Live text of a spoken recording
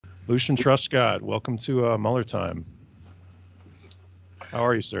Lucian Truscott, welcome to Mueller Time. How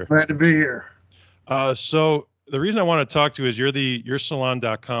are you, sir? Glad to be here. So the reason I want to talk to you is you're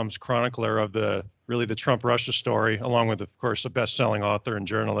Salon.com's chronicler of the Trump Russia story, along with, of course, a best-selling author and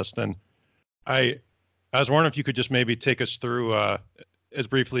journalist. And I was wondering if you could just maybe take us through as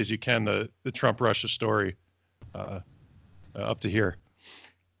briefly as you can the Trump Russia story up to here.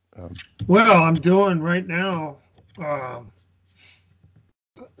 Well, I'm doing right now.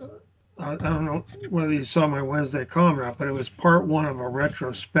 I don't know whether you saw my Wednesday column or not, but it was part one of a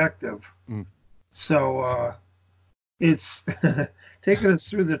retrospective. Mm. So it's taking us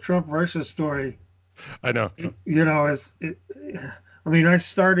through the Trump Russia story. I know. I mean, I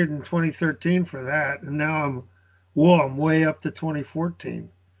started in 2013 for that, and now I'm way up to 2014.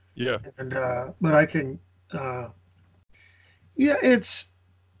 Yeah. And but I can, yeah, it's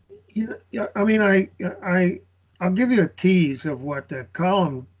yeah. I mean, I'll give you a tease of what the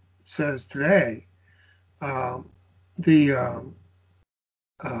column says today. Um, the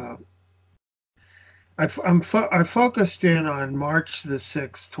uh, I focused in on March the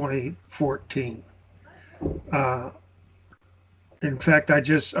 6th, 2014. Uh, in fact,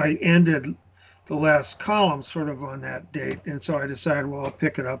 I ended the last column sort of on that date, and so I decided, well, I'll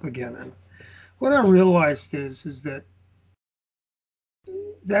pick it up again. And what I realized is that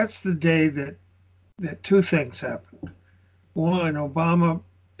that's the day that two things happened. One, Obama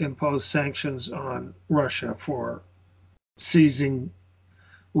imposed sanctions on Russia for seizing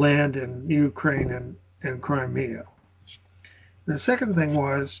land in Ukraine and Crimea. The second thing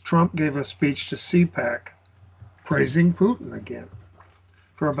was Trump gave a speech to CPAC praising Putin again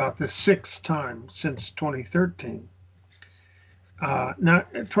for about the sixth time since 2013.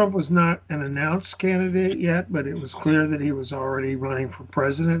 Trump was not an announced candidate yet, but it was clear that he was already running for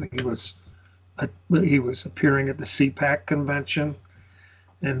president. He was appearing at the CPAC convention,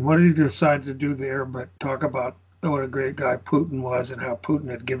 and what did he decide to do there but talk about what a great guy Putin was and how Putin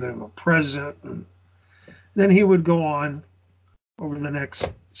had given him a president. And then he would go on over the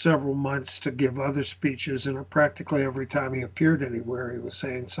next several months to give other speeches, and practically every time he appeared anywhere, he was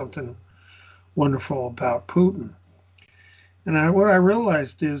saying something wonderful about Putin. And what I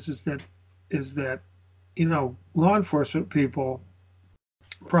realized is that law enforcement people,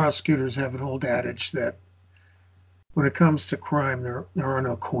 prosecutors have an old adage that when it comes to crime, there are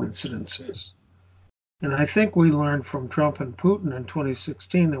no coincidences. And I think we learned from Trump and Putin in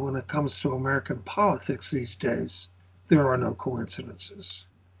 2016 that when it comes to American politics these days, there are no coincidences.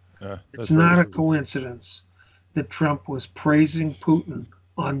 It's not a coincidence that Trump was praising Putin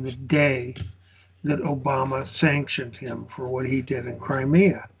on the day that Obama sanctioned him for what he did in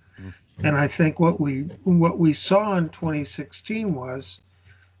Crimea. Mm-hmm. And I think what we saw in 2016 was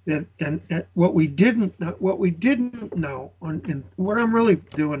that, and what we didn't know, and what I'm really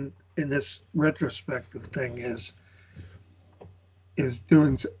doing in this retrospective thing is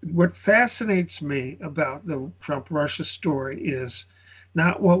doing what fascinates me about the Trump Russia story is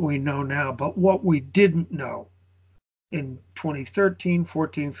not what we know now, but what we didn't know in 2013,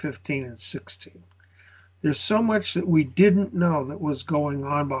 14, 15, and 16. There's so much that we didn't know that was going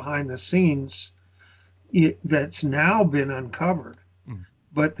on behind the scenes that's now been uncovered. Mm.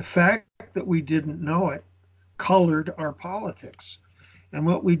 But the fact that we didn't know it colored our politics. And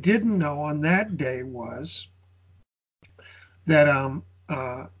what we didn't know on that day was that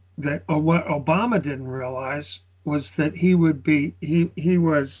what Obama didn't realize was that he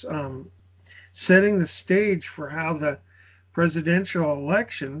was setting the stage for how the presidential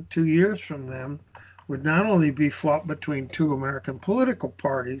election 2 years from then would not only be fought between two American political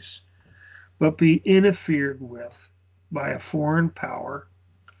parties, but be interfered with by a foreign power,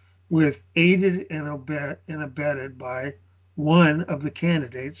 with aided and abetted by one of the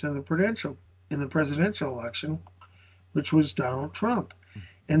candidates in the presidential election, which was Donald Trump.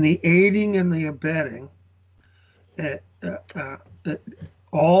 And the aiding and the abetting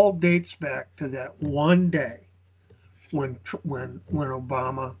all dates back to that one day when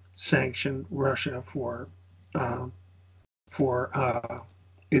Obama sanctioned Russia for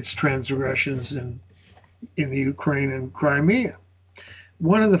its transgressions in the Ukraine and Crimea.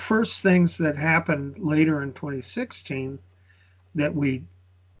 One of the first things that happened later in 2016 that we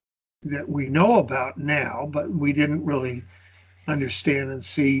know about now, but we didn't really understand and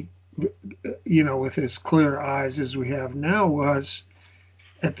see, with as clear eyes as we have now, was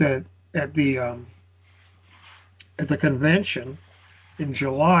at the convention in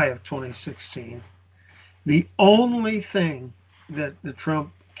July of 2016. The only thing that the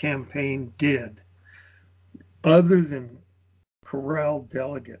Trump campaign did, other than corral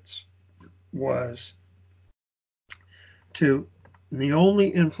delegates, was to And the only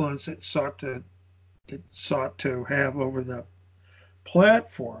influence it sought to have over the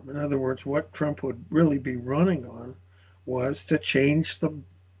platform, in other words, what Trump would really be running on, was to change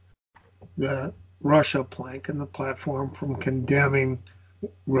the Russia plank and the platform from condemning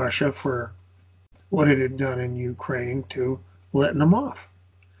Russia for what it had done in Ukraine to letting them off.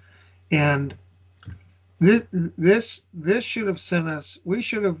 And this should have sent us. We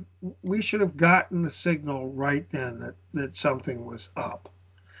should have gotten the signal right then that something was up.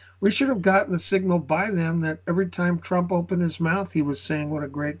 We should have gotten the signal by then that every time Trump opened his mouth, he was saying what a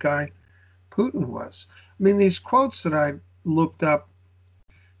great guy Putin was. I mean, these quotes that I looked up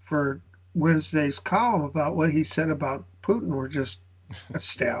for Wednesday's column about what he said about Putin were just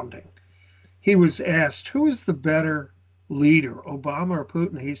astounding. He was asked, who is the better leader, Obama or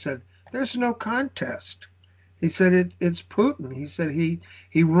Putin? He said, there's no contest. He said it's Putin. He said he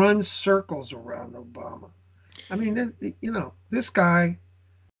runs circles around Obama. I mean, this guy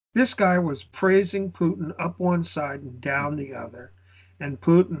was praising Putin up one side and down the other, and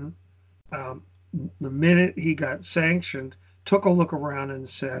Putin, um, the minute he got sanctioned, took a look around and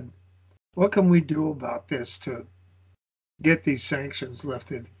said, "What can we do about this to get these sanctions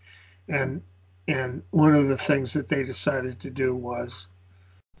lifted?" And one of the things that they decided to do was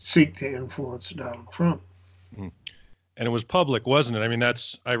seek to influence Donald Trump. Mhm. And it was public, wasn't it? I mean,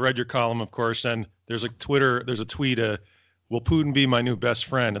 I read your column, of course, and there's a tweet, will Putin be my new best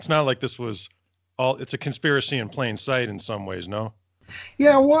friend? It's not like this was it's a conspiracy in plain sight in some ways, no?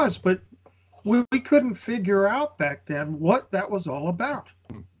 Yeah, it was, but we couldn't figure out back then what that was all about.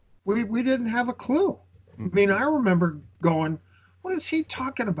 We didn't have a clue. I mean, I remember going, what is he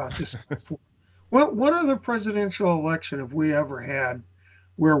talking about this for? What other presidential election have we ever had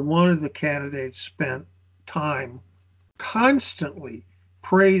where one of the candidates spent time constantly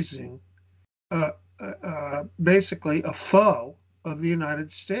praising basically a foe of the United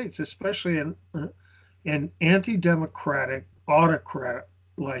States, especially an anti-democratic autocrat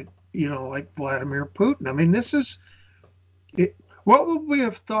like Vladimir Putin? I mean, this is it. What would we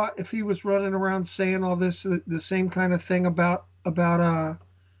have thought if he was running around saying all this, the same kind of thing about the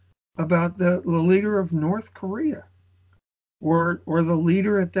leader of North Korea or the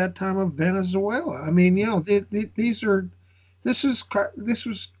leader at that time of Venezuela? I mean, this was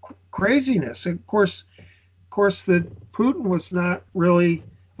craziness. Of course, that Putin was not really,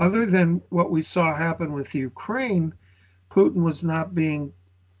 other than what we saw happen with Ukraine, Putin was not being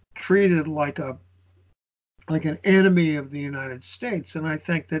treated like an enemy of the United States. And I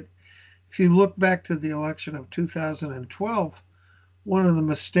think that if you look back to the election of 2012, one of the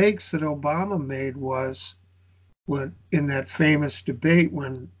mistakes that Obama made was when, in that famous debate,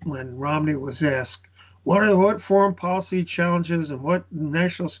 when Romney was asked, what foreign policy challenges and what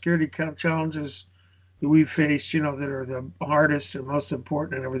national security challenges that we face, that are the hardest and most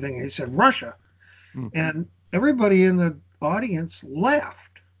important and everything. And he said, Russia. And everybody in the audience laughed.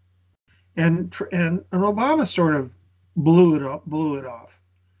 And Obama sort of blew it off,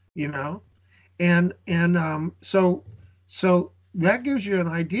 so that gives you an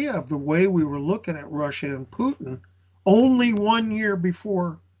idea of the way we were looking at Russia and Putin only 1 year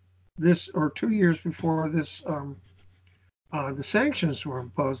before this, or 2 years before this, the sanctions were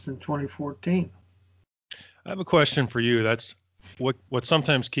imposed in 2014. I have a question for you. That's what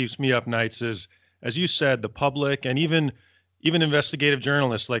sometimes keeps me up nights is, as you said, the public and even investigative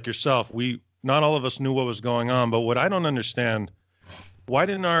journalists like yourself, not all of us knew what was going on. But what I don't understand, why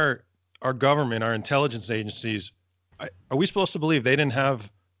didn't our government, our intelligence agencies, are we supposed to believe they didn't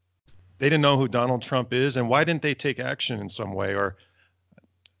know who Donald Trump is, and why didn't they take action in some way? Or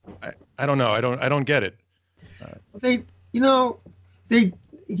I don't know. I don't get it. They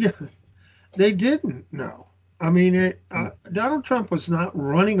yeah, they didn't know. I mean, Donald Trump was not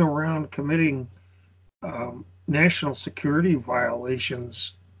running around committing national security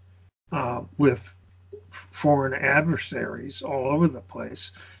violations with foreign adversaries all over the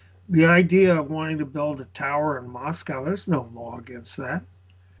place. The idea of wanting to build a tower in Moscow, there's no law against that.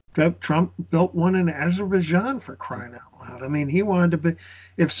 Trump built one in Azerbaijan, for crying out loud. I mean, he wanted to be,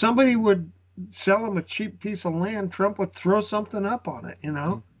 if somebody would sell him a cheap piece of land, Trump would throw something up on it,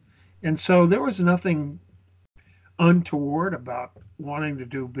 And so there was nothing untoward about wanting to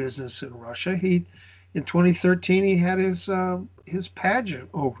do business in Russia. In 2013, he had his pageant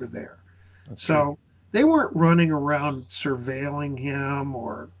over there. That's so true. They weren't running around surveilling him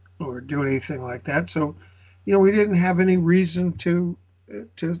or doing anything like that. So, we didn't have any reason to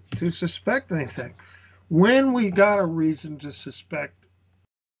suspect anything. When we got a reason to suspect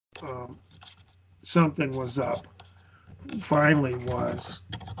something was up, finally was,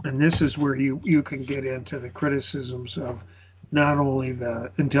 and this is where you can get into the criticisms of not only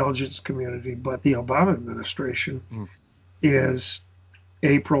the intelligence community, but the Obama administration Mm. is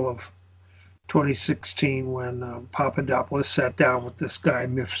April of 2016 when Papadopoulos sat down with this guy,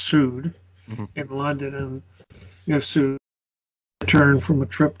 Mifsud, Hmm. in London. And Mifsud returned from a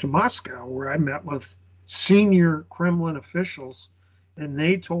trip to Moscow where I met with senior Kremlin officials, and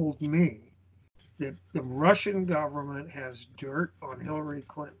they told me that the Russian government has dirt on Hillary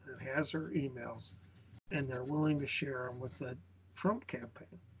Clinton and has her emails, and they're willing to share them with the Trump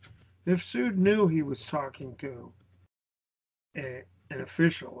campaign. If Sood knew he was talking to an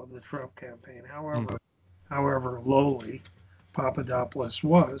official of the Trump campaign, Mm. however lowly Papadopoulos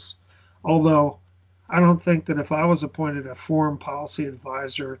was, although I don't think that if I was appointed a foreign policy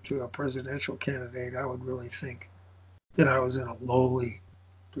advisor to a presidential candidate, I would really think that I was in a lowly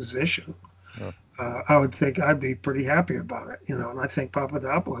position. Oh, I would think I'd be pretty happy about it, and I think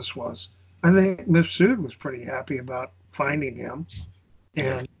Papadopoulos was. I think Mifsud was pretty happy about finding him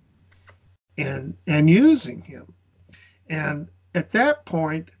yeah. and and using him. And at that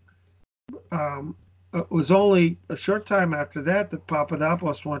point, it was only a short time after that that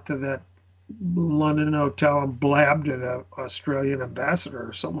Papadopoulos went to that London hotel and blabbed to the Australian ambassador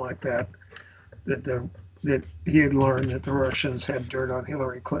or something like that, that the that he had learned that the Russians had dirt on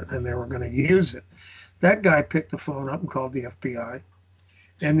Hillary Clinton and they were going to use it. That guy picked the phone up and called the FBI,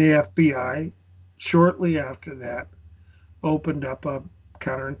 and the FBI, shortly after that, opened up a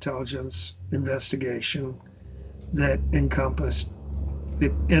counterintelligence investigation that encompassed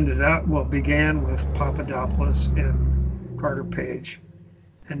that ended up, well, began with Papadopoulos and Carter Page,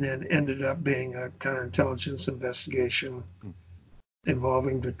 and then ended up being a counterintelligence investigation Mm.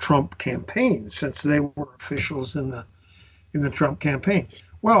 involving the Trump campaign, since they were officials in the Trump campaign.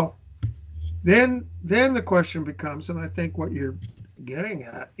 Well, then the question becomes, and I think what you're getting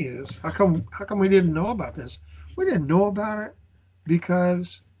at is, how come we didn't know about this? We didn't know about it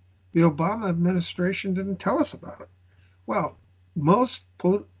because the Obama administration didn't tell us about it. Well, most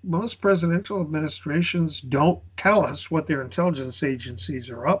presidential administrations don't tell us what their intelligence agencies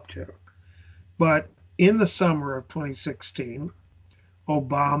are up to. But in the summer of 2016,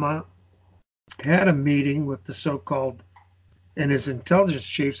 Obama had a meeting with the so-called, and his intelligence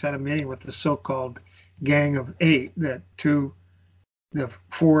chiefs had a meeting with the so-called Gang of Eight, the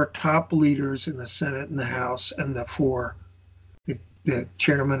four top leaders in the Senate and the House, and the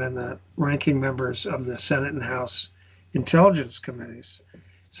chairman and the ranking members of the Senate and House intelligence committees,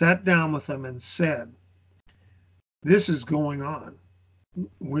 sat down with them and said, this is going on.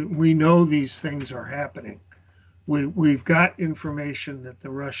 We know these things are happening. We've got information that the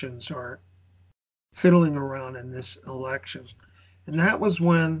Russians are fiddling around in this election. And that was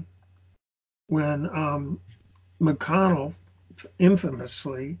when McConnell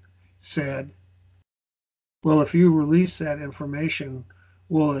infamously said, well, if you release that information,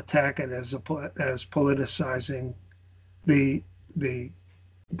 we'll attack it as politicizing the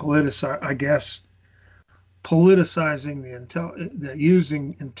I guess politicizing the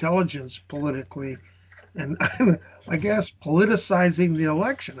using intelligence politically, and I guess politicizing the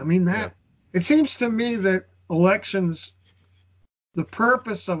election. I mean, Yeah. that it seems to me that elections, the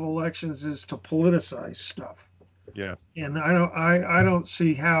purpose of elections is to politicize stuff. Yeah. And I don't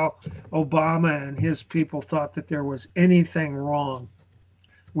see how Obama and his people thought that there was anything wrong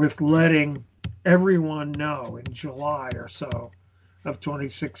with letting everyone know in July or so of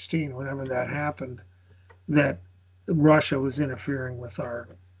 2016, whenever that happened, that Russia was interfering with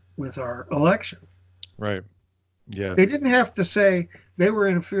our election. Right. Yeah. They didn't have to say they were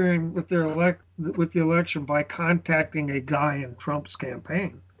interfering with the election by contacting a guy in Trump's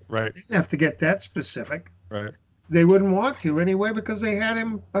campaign. Right. They didn't have to get that specific. Right. They wouldn't want to anyway because they had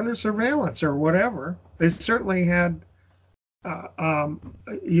him under surveillance or whatever. They certainly had, uh, um,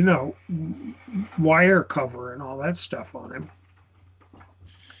 you know, wire cover and all that stuff on him.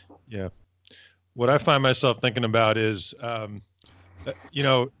 Yeah. What I find myself thinking about is, you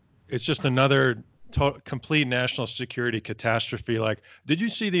know, it's just another complete national security catastrophe. Like, did you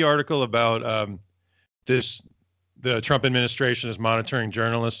see the article about this? The Trump administration is monitoring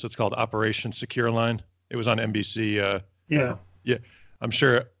journalists. It's called Operation Secure Line. It was on NBC. Yeah. Yeah, I'm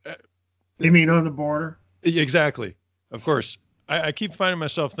sure. You mean on the border? Exactly. Of course. I keep finding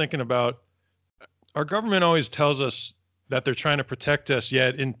myself thinking about our government always tells us that they're trying to protect us,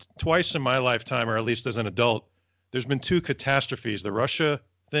 yet twice in my lifetime, or at least as an adult, there's been two catastrophes, the Russia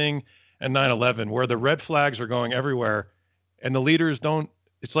thing and 9/11, where the red flags are going everywhere and the leaders don't,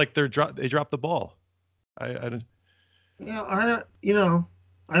 it's like they drop the ball. I don't, Yeah,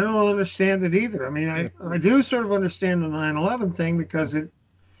 I don't understand it either. I mean, yeah. I do sort of understand the 9/11 thing because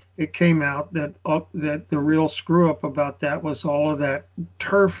it came out that that the real screw up about that was all of that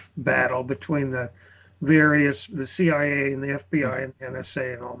turf battle between the CIA and the FBI and the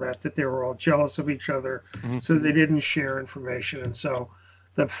NSA and all that, that they were all jealous of each other, Mm-hmm. so they didn't share information. And so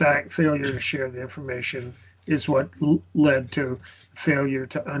the failure to share the information is what led to failure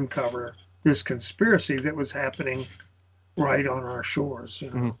to uncover this conspiracy that was happening right on our shores.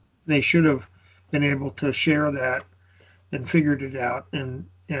 Mm-hmm. They should have been able to share that and figured it out and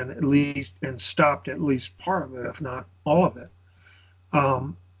at least and stopped at least part of it, if not all of it.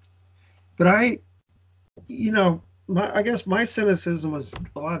 Um, but I guess my cynicism is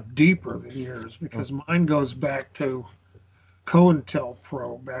a lot deeper than yours because mine goes back to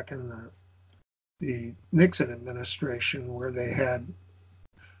COINTELPRO back in the Nixon administration, where they had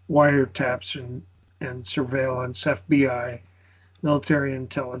wiretaps and surveillance, FBI, military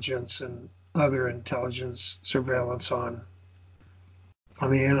intelligence, and other intelligence surveillance on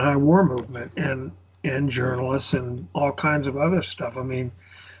the anti-war movement and journalists and all kinds of other stuff. I mean,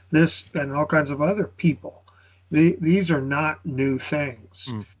 this and all kinds of other people. These are not new things.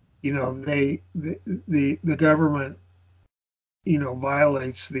 Mm. The government,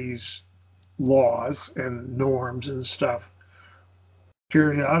 violates these laws and norms and stuff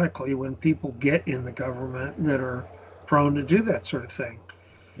periodically when people get in the government that are prone to do that sort of thing.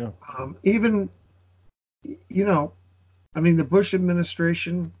 Yeah. Even, the Bush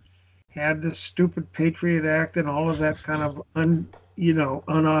administration had this stupid Patriot Act and all of that kind of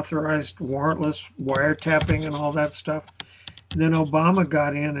unauthorized warrantless wiretapping and all that stuff. And then Obama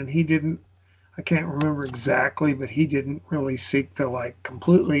got in and I can't remember exactly, but he didn't really seek to like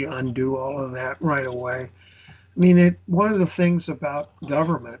completely undo all of that right away. I mean, one of the things about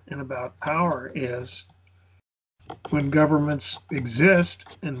government and about power is when governments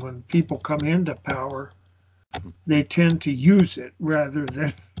exist and when people come into power, they tend to use it rather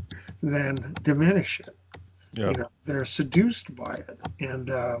than diminish it. Yeah. They're seduced by it,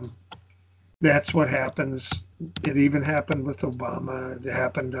 and that's what happens. It even happened with Obama. It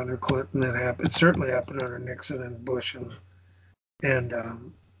happened under Clinton. It certainly happened under Nixon and Bush and and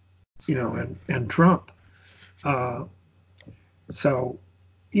Trump. So,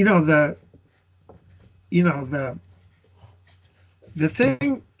 the the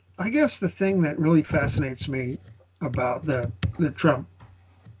thing. I guess the thing that really fascinates me about the Trump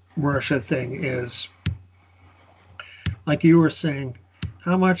Russia thing is, like you were saying,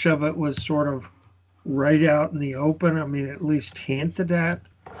 how much of it was sort of right out in the open. I mean, at least hinted at.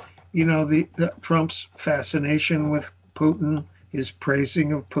 The Trump's fascination with Putin, his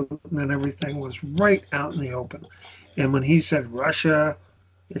praising of Putin and everything was right out in the open. And when he said, Russia,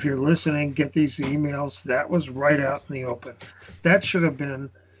 if you're listening, get these emails, that was right out in the open. That should have been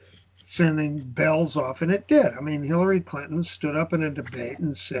sending bells off, and it did. I mean, Hillary Clinton stood up in a debate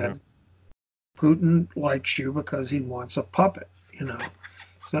and said, Putin likes you because he wants a puppet,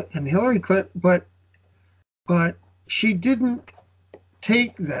 So, and Hillary Clinton, but she didn't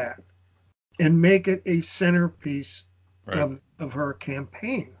take that and make it a centerpiece of her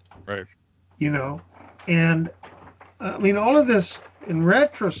campaign. Right. And I mean, all of this in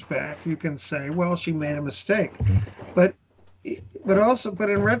retrospect, you can say, well, she made a mistake, but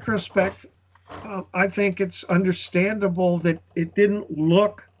in retrospect, I think it's understandable that it didn't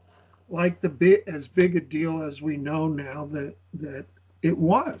look like as big a deal as we know now that it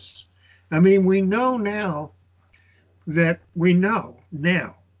was. I mean, we know now that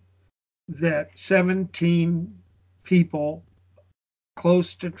 17 people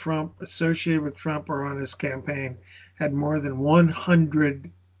close to Trump, associated with Trump or on his campaign, had more than 100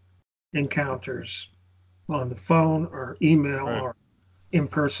 encounters on the phone or email or in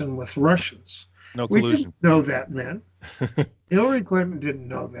person with Russians. No collusion. We didn't know that then. Hillary Clinton didn't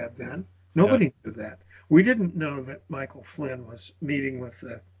know that then. Nobody knew that. We didn't know that Michael Flynn was meeting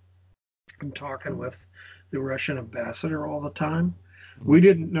and talking with the Russian ambassador all the time. We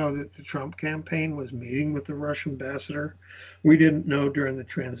didn't know that the Trump campaign was meeting with the Russian ambassador. We didn't know during the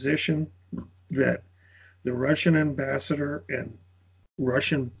transition that the Russian ambassador and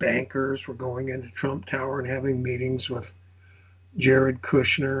Russian bankers were going into Trump Tower and having meetings with Jared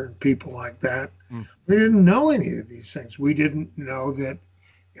Kushner and people like that. We didn't know any of these things. We didn't know that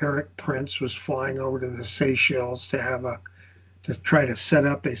Eric Prince was flying over to the Seychelles to try to set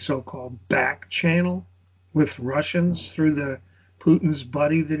up a so-called back channel with Russians through Putin's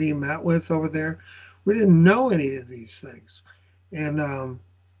buddy that he met with over there. We didn't know any of these things. And,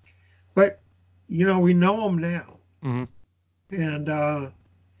 but, we know them now. Mm-hmm.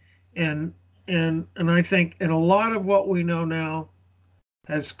 And I think, and a lot of what we know now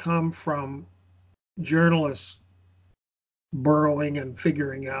has come from journalists burrowing and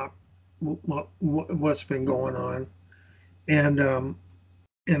figuring out what's been going on. And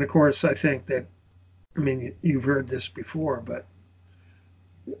of course, I think that, I mean, you've heard this before, but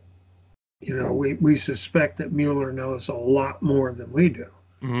we suspect that Mueller knows a lot more than we do.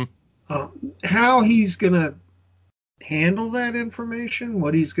 Mm-hmm. How he's going to handle that information,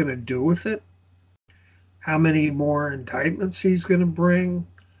 what he's going to do with it, how many more indictments he's going to bring,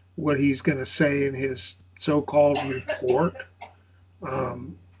 what he's going to say in his so-called report,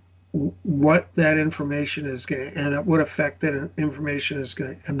 what that information is going to end up, what effect that information is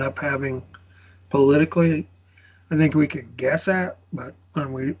going to end up having politically. I think we could guess at, but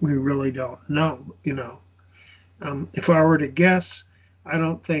we really don't know. If I were to guess, I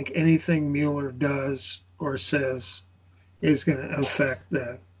don't think anything Mueller does or says is going to affect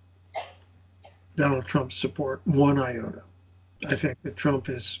the Donald Trump support one iota. I think that Trump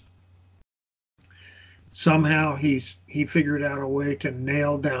is somehow he figured out a way to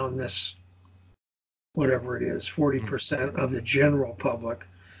nail down this, whatever it is, 40% of the general public,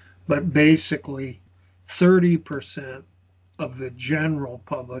 but basically 30% of the general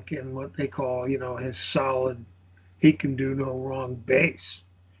public in what they call, his solid, he can do no wrong base,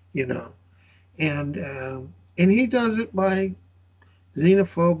 and he does it by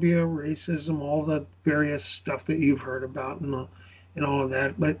xenophobia, racism, all the various stuff that you've heard about, and all of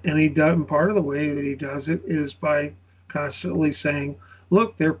that. And part of the way that he does it is by constantly saying,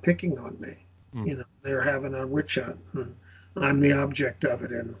 "Look, they're picking on me. They're having a witch hunt. And I'm the object of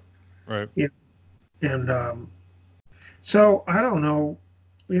it." And right. And so I don't know,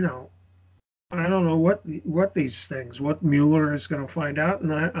 I don't know what these things, what Mueller is going to find out,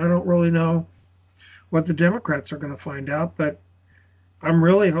 and I don't really know what the Democrats are going to find out, but I'm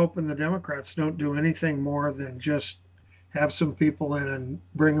really hoping the Democrats don't do anything more than just have some people in and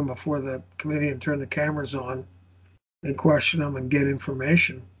bring them before the committee and turn the cameras on and question them and get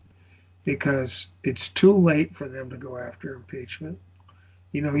information, because it's too late for them to go after impeachment.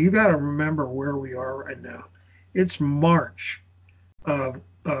 You got to remember where we are right now. It's March of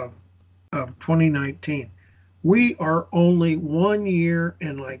 2019. We are only 1 year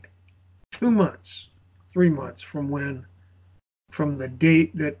and like 2 months, 3 months from the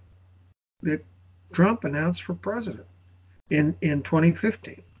date that Trump announced for president in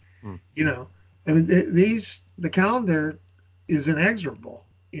 2015. I mean, the calendar is inexorable.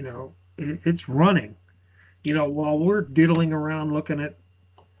 It's running. While we're diddling around looking at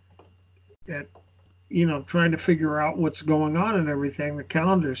trying to figure out what's going on and everything, the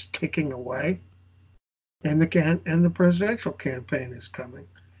calendar's ticking away, and the presidential campaign is coming.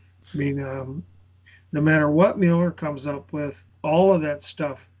 I mean, no matter what Mueller comes up with, all of that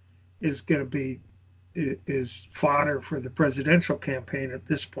stuff is going to be is fodder for the presidential campaign at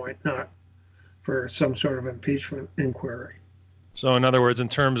this point, not for some sort of impeachment inquiry. So, in other words, in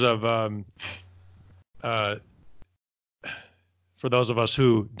terms of for those of us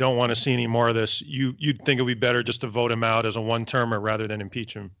who don't want to see any more of this, you'd think it would be better just to vote him out as a one-termer rather than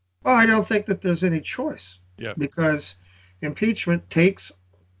impeach him? Well, I don't think that there's any choice. Yeah. Because impeachment takes,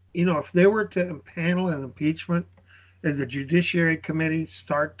 if they were to panel an impeachment, and the Judiciary Committee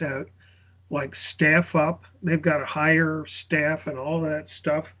start to staff up, they've got to hire staff and all that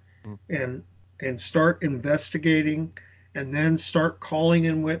stuff, and start investigating, and then start calling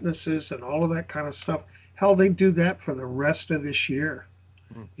in witnesses and all of that kind of stuff. Hell, they do that for the rest of this year,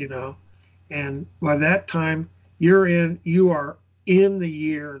 and by that time you are in the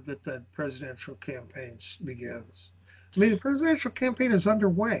year that the presidential campaign begins. I mean, the presidential campaign is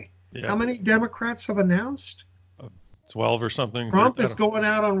underway. Yeah. How many Democrats have announced? 12 or something. Trump is going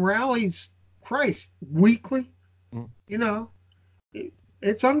out on rallies, weekly.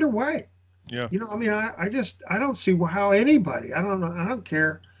 It's underway. Yeah. I mean, I don't see how anybody, I don't know, I don't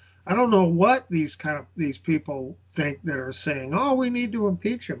care. I don't know what these people think that are saying, "Oh, we need to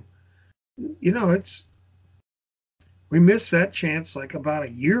impeach him." We missed that chance like about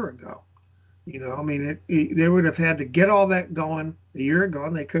a year ago. I mean, they would have had to get all that going a year ago,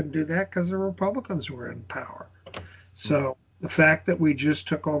 and they couldn't do that because the Republicans were in power. So the fact that we just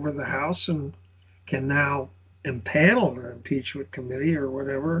took over the House and can now impanel an impeachment committee or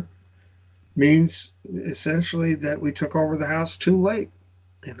whatever means essentially that we took over the House too late,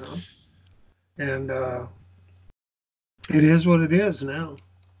 and it is what it is now.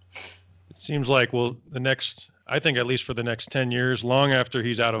 It seems like, I think at least for the next 10 years, long after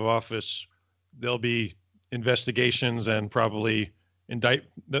he's out of office, there'll be investigations and probably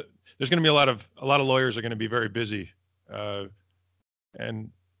there's going to be a lot of lawyers are going to be very busy. And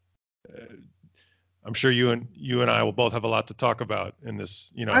I'm sure you and I will both have a lot to talk about in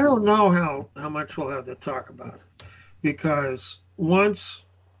this, I don't know how much we'll have to talk about, because once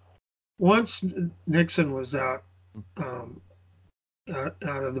Nixon was um, out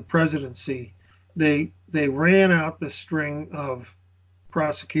of the presidency, they ran out the string of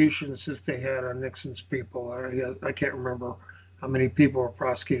prosecutions that they had on Nixon's people. I can't remember how many people were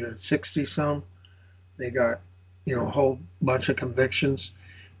prosecuted. 60 some. They got a whole bunch of convictions.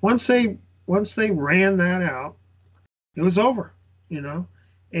 Once they once they ran that out, it was over. You know,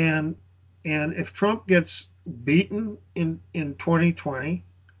 and and if Trump gets beaten in 2020,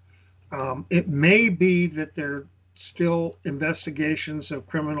 it may be that there are still investigations of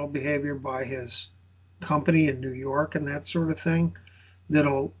criminal behavior by his company in New York and that sort of thing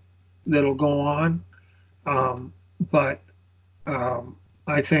that'll go on. But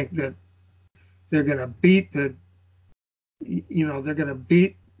I think that they're going to beat the, they're going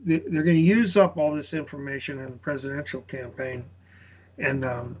to they're going to use up all this information in the presidential campaign, and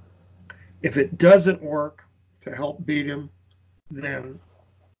if it doesn't work to help beat him, then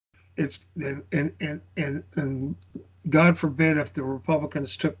it's and God forbid if the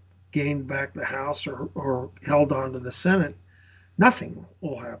Republicans gained back the House or held on to the Senate, nothing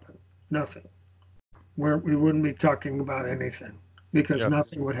will happen. Nothing. We wouldn't be talking about anything because Yep.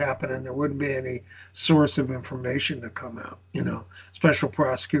 nothing would happen and there wouldn't be any source of information to come out. Special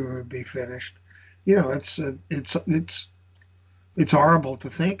prosecutor would be finished. It's horrible to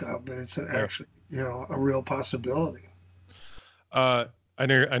think of, but it's Yeah. actually a real possibility. I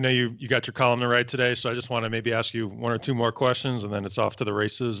know you got your column to write today, so I just want to maybe ask you one or two more questions, and then it's off to the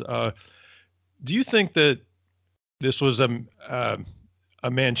races. Do you think that this was a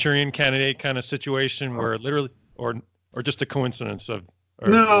Manchurian Candidate kind of situation where literally, or just a coincidence of?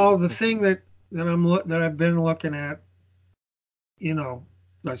 No, the thing that I've been looking at,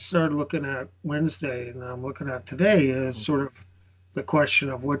 I started looking at Wednesday, and I'm looking at today is sort of the question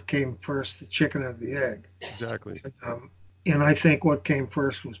of what came first, the chicken or the egg. Exactly. And I think what came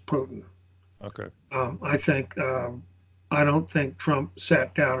first was Putin. Okay. I don't think Trump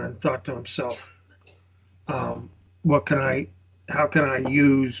sat down and thought to himself, how can I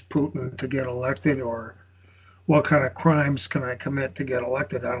use Putin to get elected, or what kind of crimes can I commit to get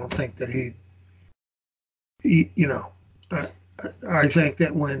elected? I don't think that he I think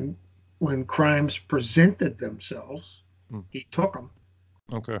that when crimes presented themselves, he took them.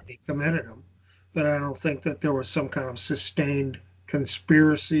 Okay. He committed them. But I don't think that there was some kind of sustained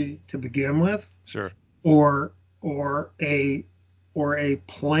conspiracy to begin with. Sure. Or a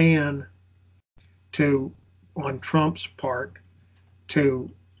plan on Trump's part to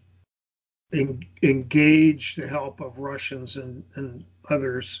engage the help of Russians and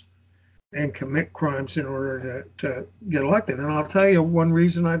others and commit crimes in order to get elected. And I'll tell you one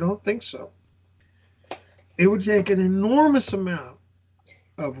reason I don't think so. It would take an enormous amount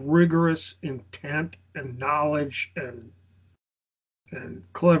of rigorous intent and knowledge and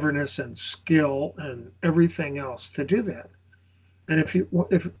cleverness and skill and everything else to do that. And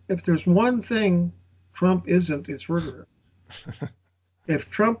if there's one thing Trump isn't, it's rigorous. If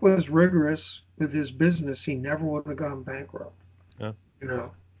Trump was rigorous with his business, he never would have gone bankrupt. Yeah.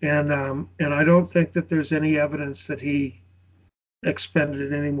 And I don't think that there's any evidence that he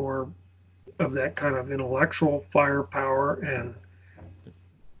expended any more of that kind of intellectual firepower and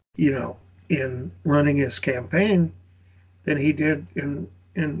in running his campaign than he did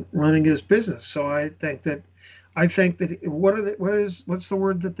in running his business. So I think that what's the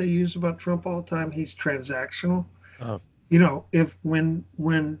word that they use about Trump all the time? He's transactional. Oh. If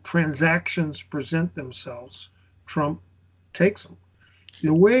when transactions present themselves, Trump takes them.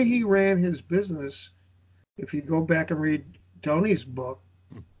 The way he ran his business, if you go back and read Tony's book,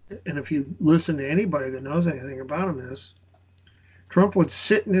 and if you listen to anybody that knows anything about him, is Trump would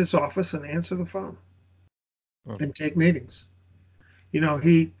sit in his office and answer the phone and take meetings.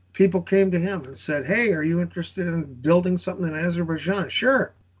 People came to him and said, "Hey, are you interested in building something in Azerbaijan?"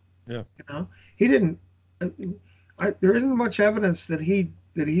 Sure. Yeah. He didn't. There isn't much evidence that he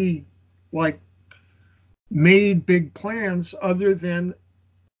like made big plans other than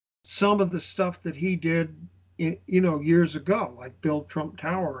some of the stuff that he did, years ago, like build Trump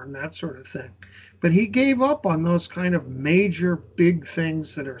Tower and that sort of thing. But he gave up on those kind of major big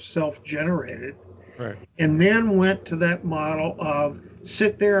things that are self-generated. Right. And then went to that model of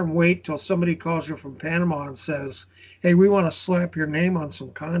sit there and wait till somebody calls you from Panama and says, "Hey, we want to slap your name on some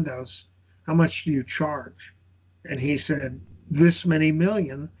condos. How much do you charge?" And he said, "This many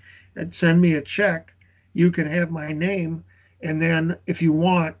million, and send me a check. You can have my name. And then if you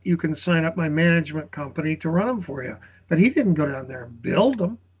want, you can sign up my management company to run them for you." But he didn't go down there and build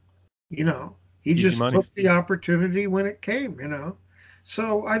them. He Easy just money. took the opportunity when it came,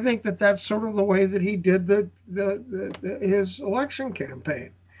 So I think that that's sort of the way that he did his election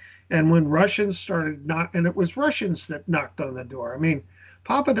campaign. And when Russians started not, and it was Russians that knocked on the door. I mean,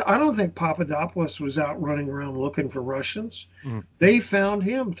 I don't think Papadopoulos was out running around looking for Russians. Mm. They found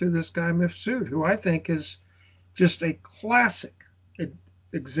him through this guy Mifsud, who I think is just a classic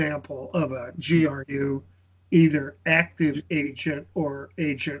example of a GRU, either active agent or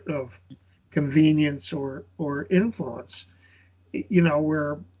agent of convenience or influence. You know,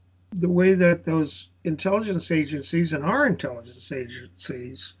 where the way that those intelligence agencies and our intelligence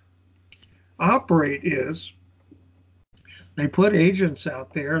agencies operate is they put agents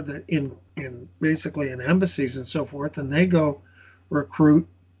out there that in basically in embassies and so forth, and they go recruit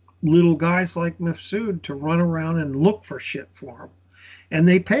little guys like Mifsud to run around and look for shit for them, and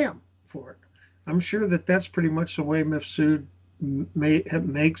they pay them for it. I'm sure that that's pretty much the way Mifsud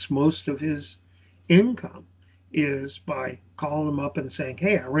makes most of his income, is by calling them up and saying,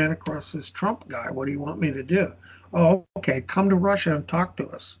 "Hey, I ran across this Trump guy. What do you want me to do?" "Oh, okay, come to Russia and talk to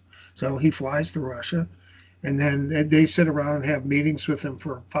us." So he flies to Russia, and then they sit around and have meetings with him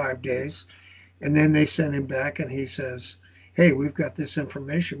for 5 days, and then they send him back, and he says, "Hey, we've got this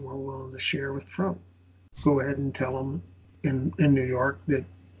information we're willing to share with Trump. Go ahead and tell him in New York that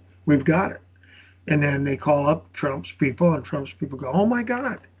we've got it." And then they call up Trump's people, and Trump's people go, "Oh my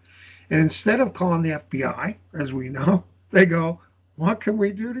God." And instead of calling the FBI, as we know, they go, "What can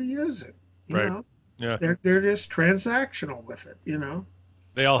we do to use it?" You Right. know, Yeah. they're just transactional with it, you know.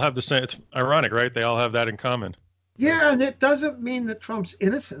 They all have the same. It's ironic, right? They all have that in common. Yeah, and it doesn't mean that Trump's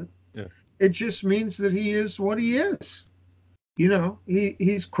innocent. Yeah. It just means that he is what he is. You know,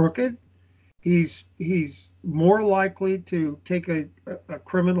 he's crooked. He's more likely to take a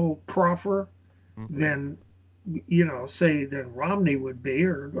criminal proffer Mm. than, you know, say than Romney would be,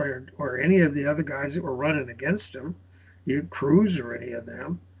 or any of the other guys that were running against him, Cruz or any of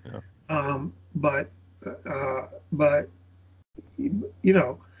them. Yeah. But you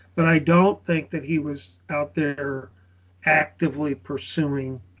know, but I don't think that he was out there actively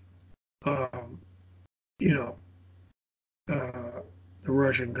pursuing, um, you know, the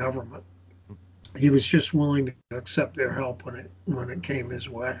Russian government. He was just willing to accept their help when it came his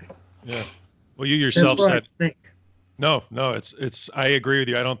way. Yeah. Well, you That's yourself what I said think. no, no. It's. I agree with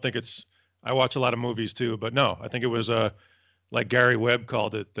you. I don't think it's. I watch a lot of movies too, but no, I think it was like Gary Webb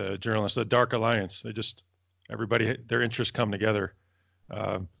called it, the journalist, the Dark Alliance. They just everybody their interests come together.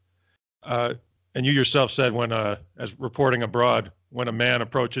 Um, uh, and you yourself said when as reporting abroad, when a man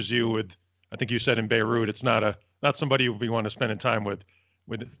approaches you with, I think you said in Beirut, it's not somebody you want to spend time with.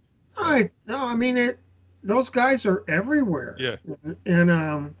 With No, I mean it. Those guys are everywhere, yeah, and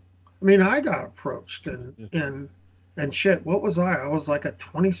I mean I got approached yeah. and shit. What was I? I was like a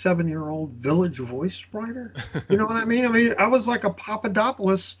 27-year-old village voice writer. You know what I mean? I mean I was like a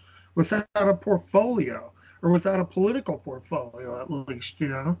Papadopoulos without a portfolio, or without a political portfolio at least. You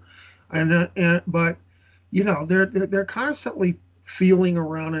know, and but you know they're constantly feeling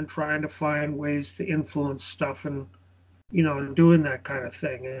around and trying to find ways to influence stuff, and you know, doing that kind of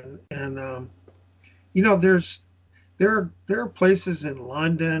thing. And you know, there are places in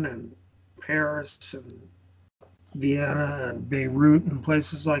London and Paris and Vienna and Beirut and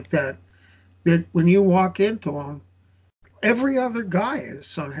places like that that when you walk into them, every other guy has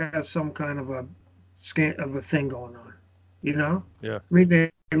some kind of a thing going on. You know, Yeah. I mean, they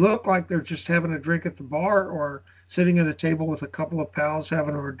look like they're just having a drink at the bar or sitting at a table with a couple of pals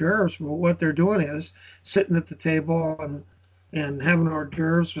having hors d'oeuvres. But what they're doing is sitting at the table and having hors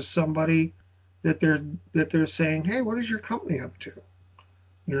d'oeuvres with somebody that they're saying, "Hey, what is your company up to?"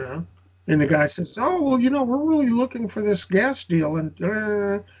 You know, and the guy says, "Oh, well, you know, we're really looking for this gas deal," and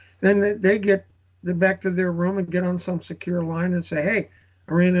then they get back to their room and get on some secure line and say, "Hey,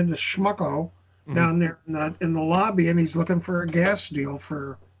 I ran into Schmucko Hmm. down there in the lobby, and he's looking for a gas deal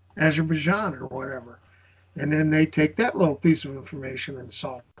for Azerbaijan or whatever." And then they take that little piece of information and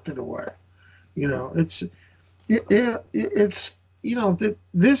salt it away. You know, it's you know that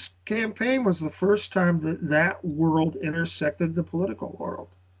this campaign was the first time that world intersected the political world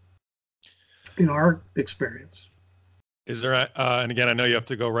in our experience. Is there, and again, I know you have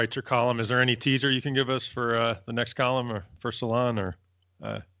to go write your column. Is there any teaser you can give us for the next column or for Salon or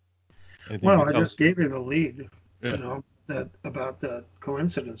uh, anything you Well, can I tell just us? gave you the lead, you Yeah. know, that about the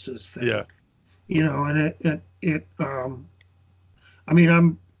coincidences Yeah. thing, you know, and I mean,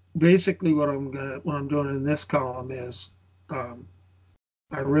 I'm basically what I'm doing in this column is, um,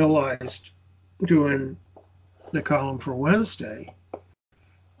 I realized doing the column for Wednesday,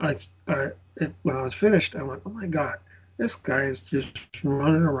 I, when I was finished, I went, "Oh my God, this guy is just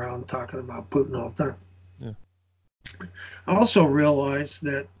running around talking about Putin all the time." Yeah. I also realize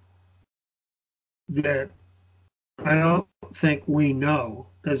that I don't think we know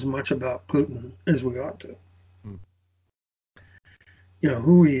as much about Putin as we ought to. Hmm.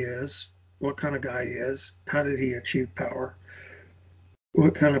 Who he is, what kind of guy he is, how did he achieve power,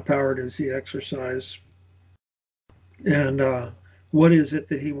 what kind of power does he exercise, and what is it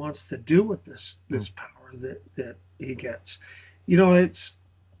that he wants to do with Hmm. this power that he gets. It's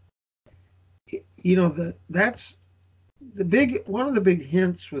that's the big one of the big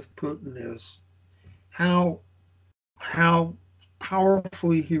hints with Putin is how how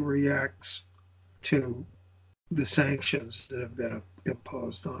powerfully he reacts to the sanctions that have been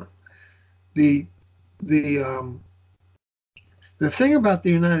imposed on it. The the the thing about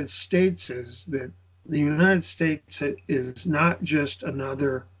the United States is that the United States is not just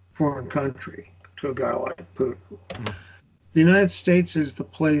another foreign country to a guy like Putin. Hmm. The United States is the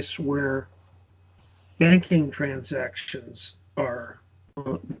place where banking transactions are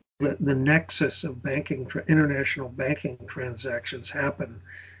the nexus of international banking transactions happen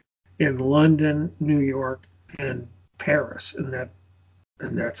in London, New York, and Paris, and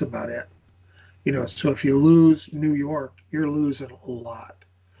that's about it. So if you lose New York, you're losing a lot.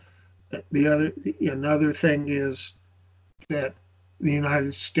 Another thing is that the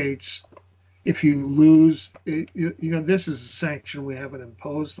United States, if you lose, this is a sanction we haven't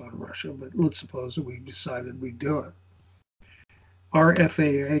imposed on Russia, but let's suppose that we decided we'd do it. Our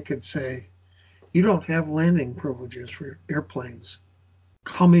FAA could say, you don't have landing privileges for airplanes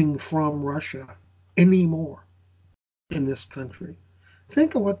coming from Russia anymore in this country.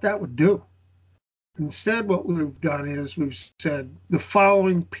 Think of what that would do. Instead, what we've done is we've said the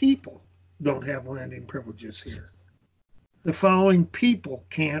following people don't have landing privileges here. The following people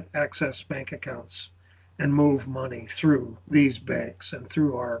can't access bank accounts and move money through these banks and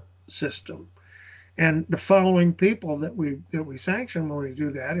through our system. And the following people that we sanction when we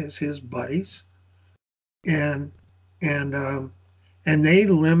do that is his buddies, and and and they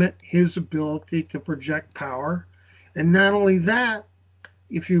limit his ability to project power. And not only that,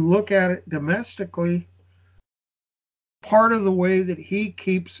 if you look at it domestically, part of the way that he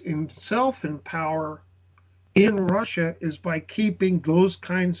keeps himself in power in Russia is by keeping those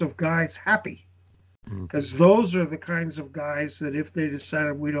kinds of guys happy. Hmm. Because those are the kinds of guys that, if they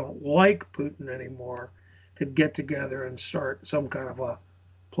decided we don't like Putin anymore, could get together and start some kind of a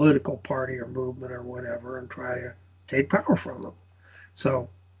political party or movement or whatever and try to take power from them. So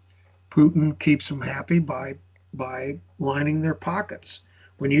Putin keeps them happy by lining their pockets.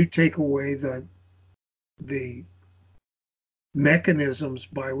 When you take away the mechanisms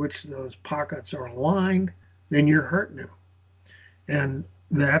by which those pockets are aligned, then you're hurting him. And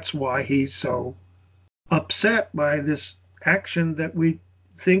that's why he's so upset by this action that we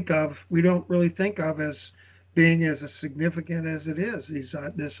don't really think of as being as significant as it is.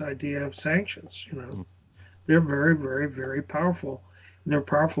 This idea of sanctions, Hmm. they're very, very, very powerful. And they're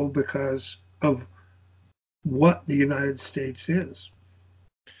powerful because of what the United States is.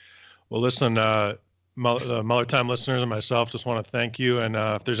 Well, listen, the Mueller Time listeners and myself just want to thank you. And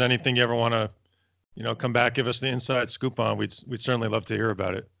if there's anything you ever want to, come back, give us the inside scoop on, we'd certainly love to hear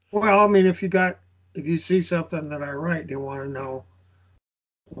about it. Well, I mean, if you see something that I write, you want to know,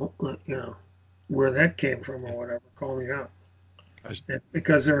 where that came from or whatever, call me up. I,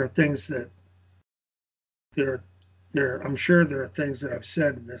 Because there are things that there, I'm sure there are things that I've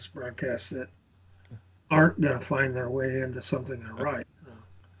said in this broadcast that aren't going to find their way into something I write.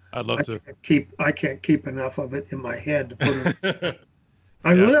 I'd love to. I can't keep enough of it in my head to put it.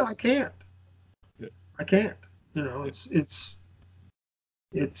 Yeah. I can't. Yeah. I can't.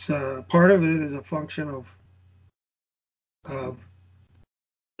 It's part of it is a function of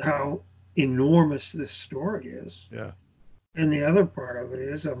how enormous this story is. Yeah. And the other part of it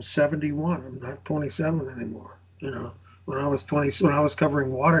is I'm 71. I'm not 27 anymore. When I was 20, when I was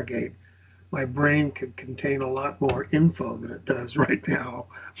covering Watergate, my brain could contain a lot more info than it does right now.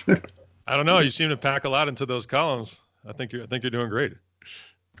 I don't know. You seem to pack a lot into those columns. I think you're doing great.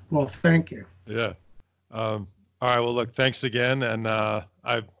 Well, thank you. Yeah. All right. Well, look, thanks again. And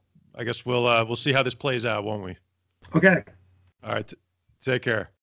I guess we'll see how this plays out, won't we? Okay. All right. Take care.